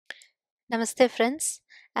Namaste, friends.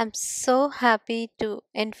 I'm so happy to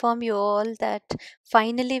inform you all that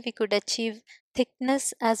finally we could achieve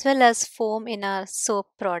thickness as well as foam in our soap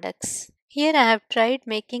products. Here I have tried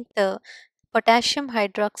making the potassium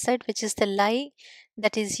hydroxide, which is the lye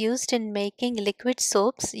that is used in making liquid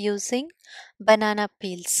soaps using banana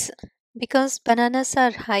peels. Because bananas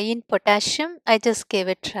are high in potassium, I just gave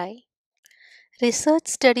it a try. Research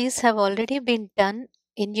studies have already been done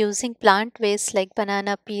in using plant waste like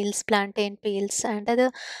banana peels, plantain peels, and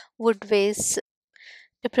other wood waste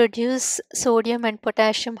to produce sodium and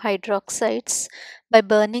potassium hydroxides by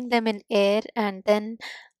burning them in air and then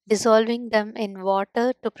dissolving them in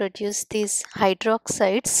water to produce these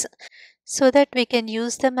hydroxides so that we can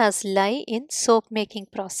use them as lye in soap making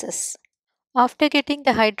process. After getting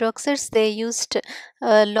the hydroxides, they used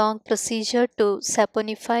a long procedure to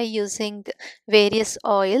saponify using various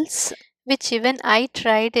oils, which even I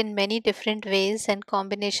tried in many different ways and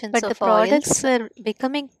combinations but the of products oils. Were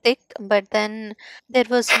becoming thick, but then there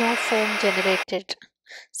was no foam generated.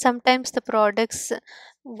 Sometimes the products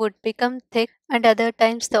would become thick, and other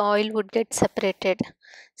times the oil would get separated.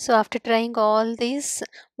 So, after trying all these,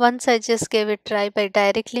 once I just gave it a try by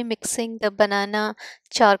directly mixing the banana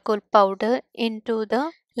charcoal powder into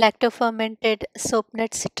the lacto-fermented soap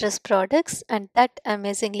nut citrus products, and that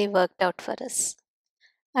amazingly worked out for us.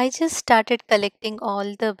 I just started collecting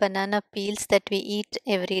all the banana peels that we eat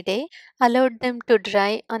every day, allowed them to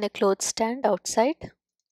dry on a cloth stand outside.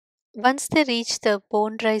 Once they reach the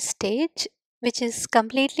bone dry stage, which is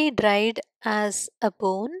completely dried as a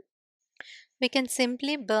bone, we can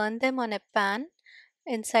simply burn them on a pan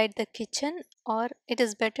inside the kitchen, or it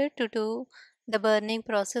is better to do the burning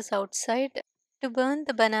process outside. To burn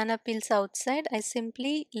the banana peels outside, I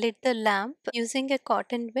simply lit the lamp using a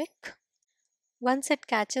cotton wick. Once it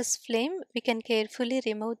catches flame, we can carefully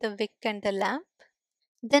remove the wick and the lamp.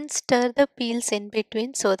 Then stir the peels in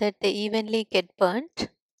between so that they evenly get burnt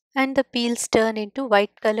and the peels turn into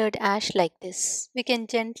white colored ash like this. We can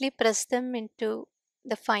gently press them into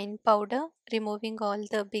the fine powder, removing all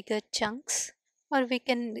the bigger chunks, or we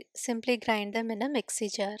can simply grind them in a mixie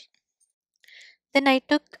jar. Then I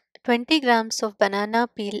took 20 grams of banana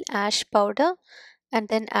peel ash powder and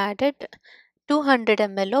then added 200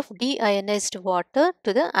 ml of deionized water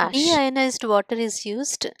to the ash. Deionized water is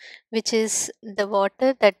used, which is the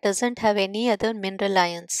water that doesn't have any other mineral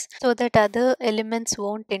ions, so that other elements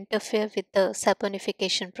won't interfere with the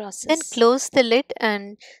saponification process. Then close the lid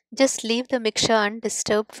and just leave the mixture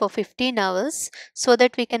undisturbed for 15 hours so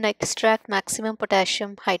that we can extract maximum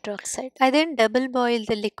potassium hydroxide. I then double boil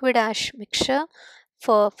the liquid ash mixture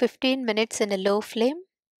for 15 minutes in a low flame.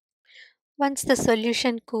 Once the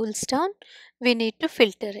solution cools down, we need to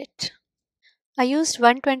filter it. I used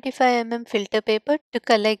 125 mm filter paper to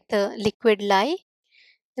collect the liquid lye.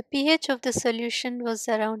 The pH of the solution was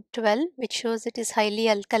around 12, which shows it is highly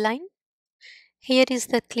alkaline. Here is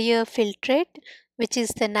the clear filtrate, which is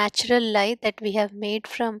the natural lye that we have made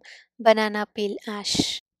from banana peel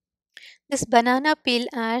ash. This banana peel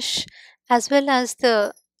ash, as well as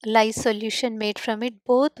the lye solution made from it,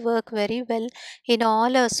 both work very well in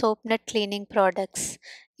all our soap nut cleaning products,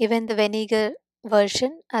 even the vinegar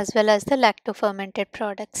version as well as the lacto fermented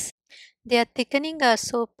products. They are thickening our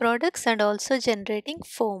soap products and also generating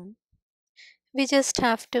foam. We just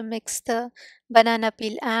have to mix the banana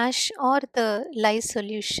peel ash or the lye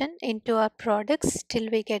solution into our products till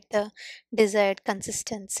we get the desired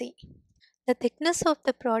consistency. The thickness of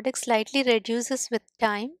the product slightly reduces with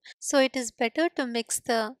time, so it is better to mix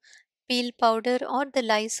the peel powder or the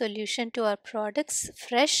lye solution to our products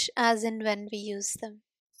fresh as in when we use them.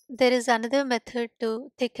 There is another method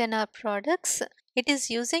to thicken our products. It is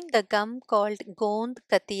using the gum called Gond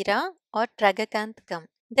Kathira or Tragacanth gum.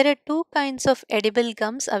 There are two kinds of edible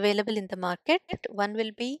gums available in the market. One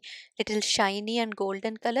will be little shiny and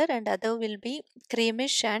golden color and other will be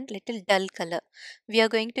creamish and little dull color. We are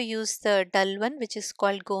going to use the dull one which is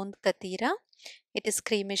called Gond Kathira. It is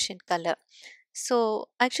creamish in color. So,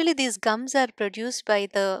 actually, these gums are produced by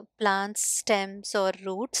the plant's stems or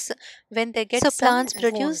roots when they get so plants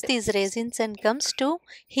produce these resins and gums to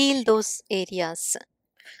heal those areas.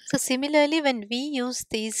 So, similarly, when we use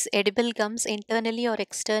these edible gums internally or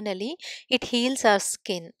externally, it heals our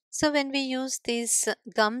skin. So, when we use these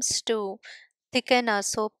gums to thicken our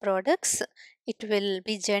soap products, it will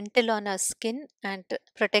be gentle on our skin and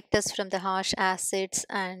protect us from the harsh acids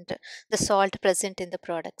and the salt present in the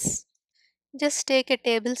products. Just take a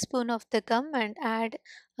tablespoon of the gum and add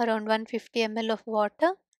around 150 ml of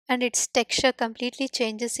water, and its texture completely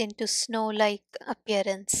changes into snow like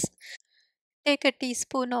appearance. Take a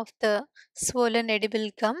teaspoon of the swollen edible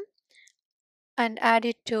gum and add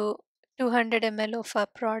it to 200 ml of our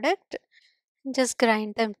product. Just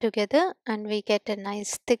grind them together and we get a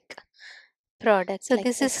nice thick product. So like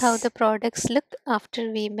this is how this. the products look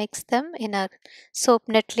after we mix them in our soap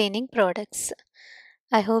net cleaning products.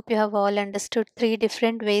 I hope you have all understood 3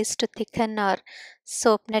 different ways to thicken our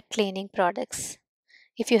soap net cleaning products.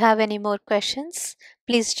 If you have any more questions,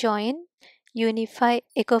 please join Unify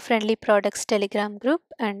Eco Friendly Products Telegram group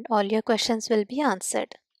and all your questions will be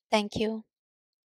answered. Thank you.